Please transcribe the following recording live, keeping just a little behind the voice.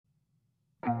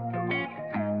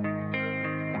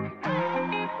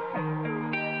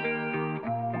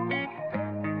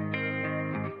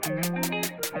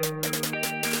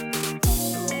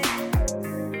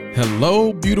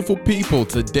Hello, beautiful people.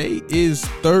 Today is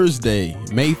Thursday,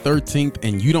 May 13th,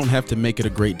 and you don't have to make it a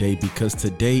great day because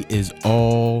today is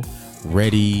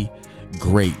already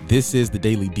great. This is the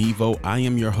Daily Devo. I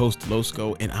am your host,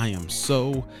 Losco, and I am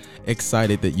so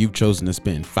excited that you've chosen to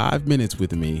spend 5 minutes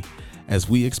with me as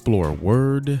we explore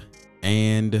word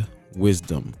and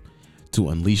wisdom to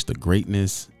unleash the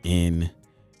greatness in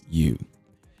you.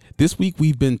 This week,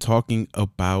 we've been talking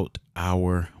about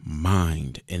our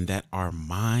mind and that our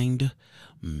mind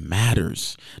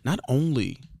matters. Not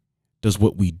only does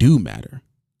what we do matter,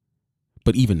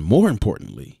 but even more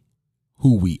importantly,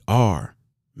 who we are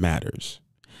matters.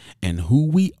 And who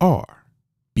we are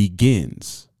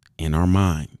begins in our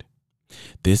mind.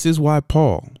 This is why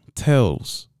Paul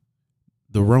tells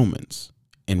the Romans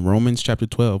in Romans chapter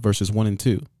 12, verses 1 and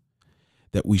 2,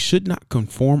 that we should not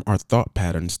conform our thought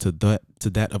patterns to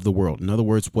that of the world. In other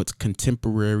words, what's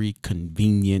contemporary,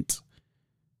 convenient,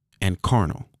 and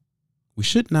carnal. We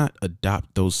should not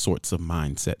adopt those sorts of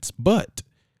mindsets, but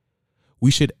we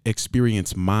should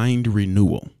experience mind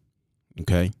renewal.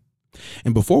 Okay.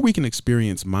 And before we can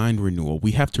experience mind renewal,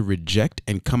 we have to reject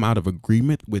and come out of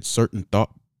agreement with certain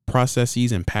thought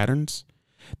processes and patterns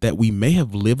that we may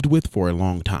have lived with for a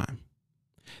long time.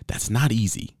 That's not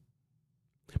easy,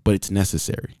 but it's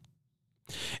necessary.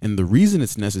 And the reason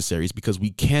it's necessary is because we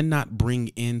cannot bring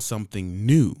in something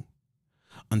new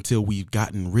until we've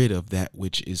gotten rid of that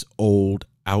which is old,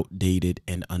 outdated,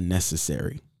 and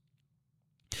unnecessary.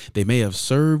 They may have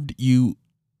served you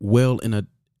well in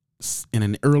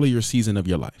an earlier season of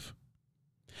your life,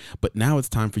 but now it's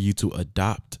time for you to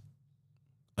adopt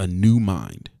a new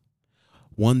mind,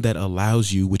 one that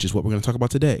allows you, which is what we're going to talk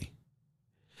about today,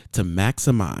 to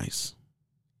maximize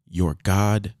your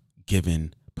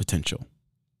God-given potential.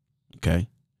 Okay.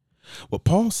 What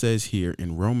Paul says here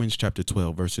in Romans chapter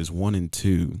 12, verses 1 and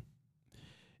 2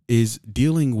 is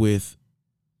dealing with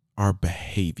our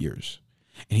behaviors.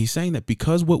 And he's saying that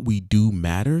because what we do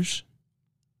matters,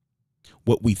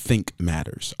 what we think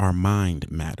matters, our mind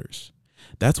matters.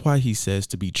 That's why he says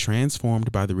to be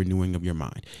transformed by the renewing of your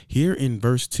mind. Here in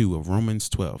verse 2 of Romans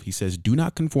 12, he says, do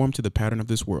not conform to the pattern of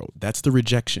this world. That's the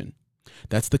rejection.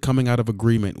 That's the coming out of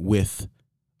agreement with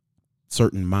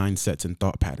certain mindsets and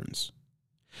thought patterns.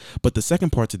 But the second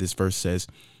part to this verse says,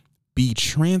 be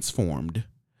transformed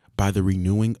by the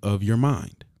renewing of your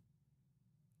mind.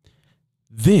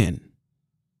 Then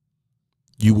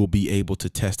you will be able to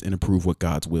test and approve what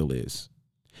God's will is,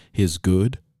 his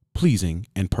good, pleasing,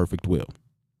 and perfect will.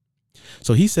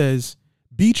 So he says,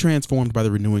 be transformed by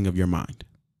the renewing of your mind.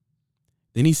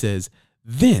 Then he says,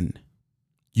 then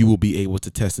you will be able to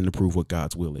test and approve what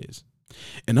God's will is.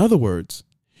 In other words,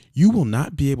 you will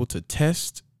not be able to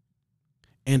test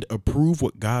and approve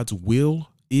what God's will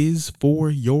is for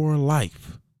your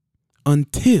life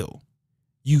until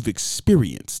you've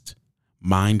experienced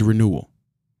mind renewal.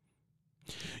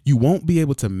 You won't be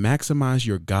able to maximize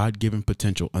your God-given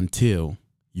potential until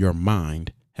your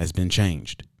mind has been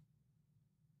changed.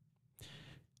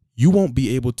 You won't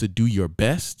be able to do your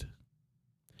best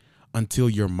until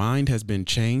your mind has been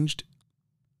changed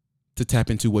to tap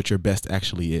into what your best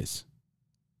actually is.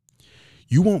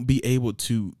 You won't be able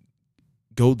to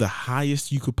go the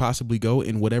highest you could possibly go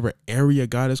in whatever area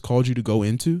God has called you to go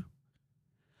into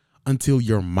until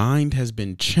your mind has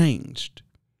been changed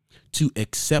to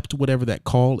accept whatever that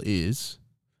call is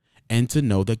and to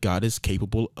know that God is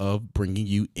capable of bringing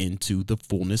you into the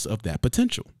fullness of that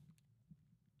potential.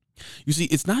 You see,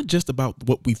 it's not just about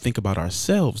what we think about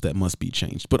ourselves that must be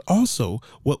changed, but also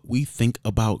what we think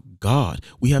about God.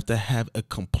 We have to have a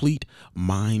complete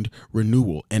mind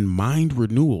renewal, and mind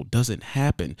renewal doesn't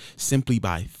happen simply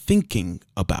by thinking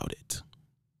about it.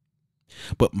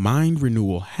 But mind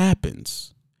renewal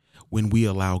happens when we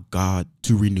allow God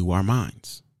to renew our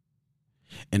minds.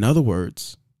 In other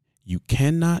words, you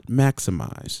cannot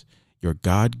maximize your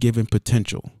God-given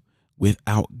potential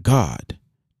without God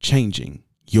changing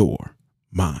your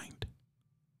mind.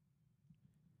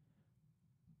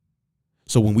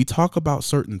 So when we talk about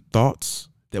certain thoughts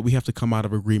that we have to come out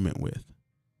of agreement with,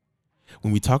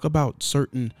 when we talk about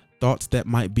certain thoughts that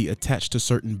might be attached to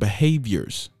certain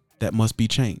behaviors that must be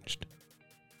changed,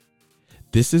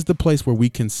 this is the place where we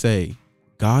can say,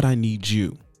 God, I need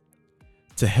you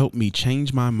to help me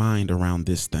change my mind around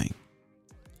this thing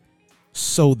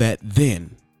so that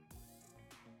then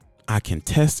I can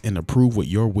test and approve what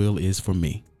your will is for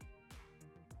me.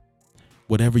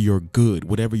 Whatever your good,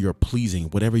 whatever your pleasing,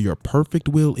 whatever your perfect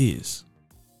will is,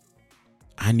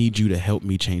 I need you to help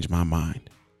me change my mind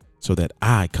so that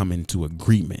I come into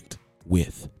agreement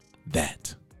with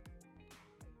that.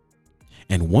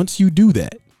 And once you do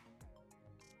that,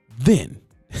 then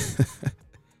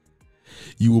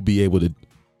you will be able to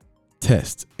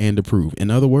test and approve. In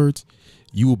other words,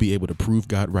 you will be able to prove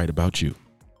God right about you.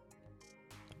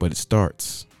 But it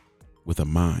starts with a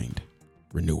mind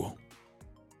renewal.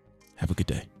 Have a good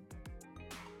day.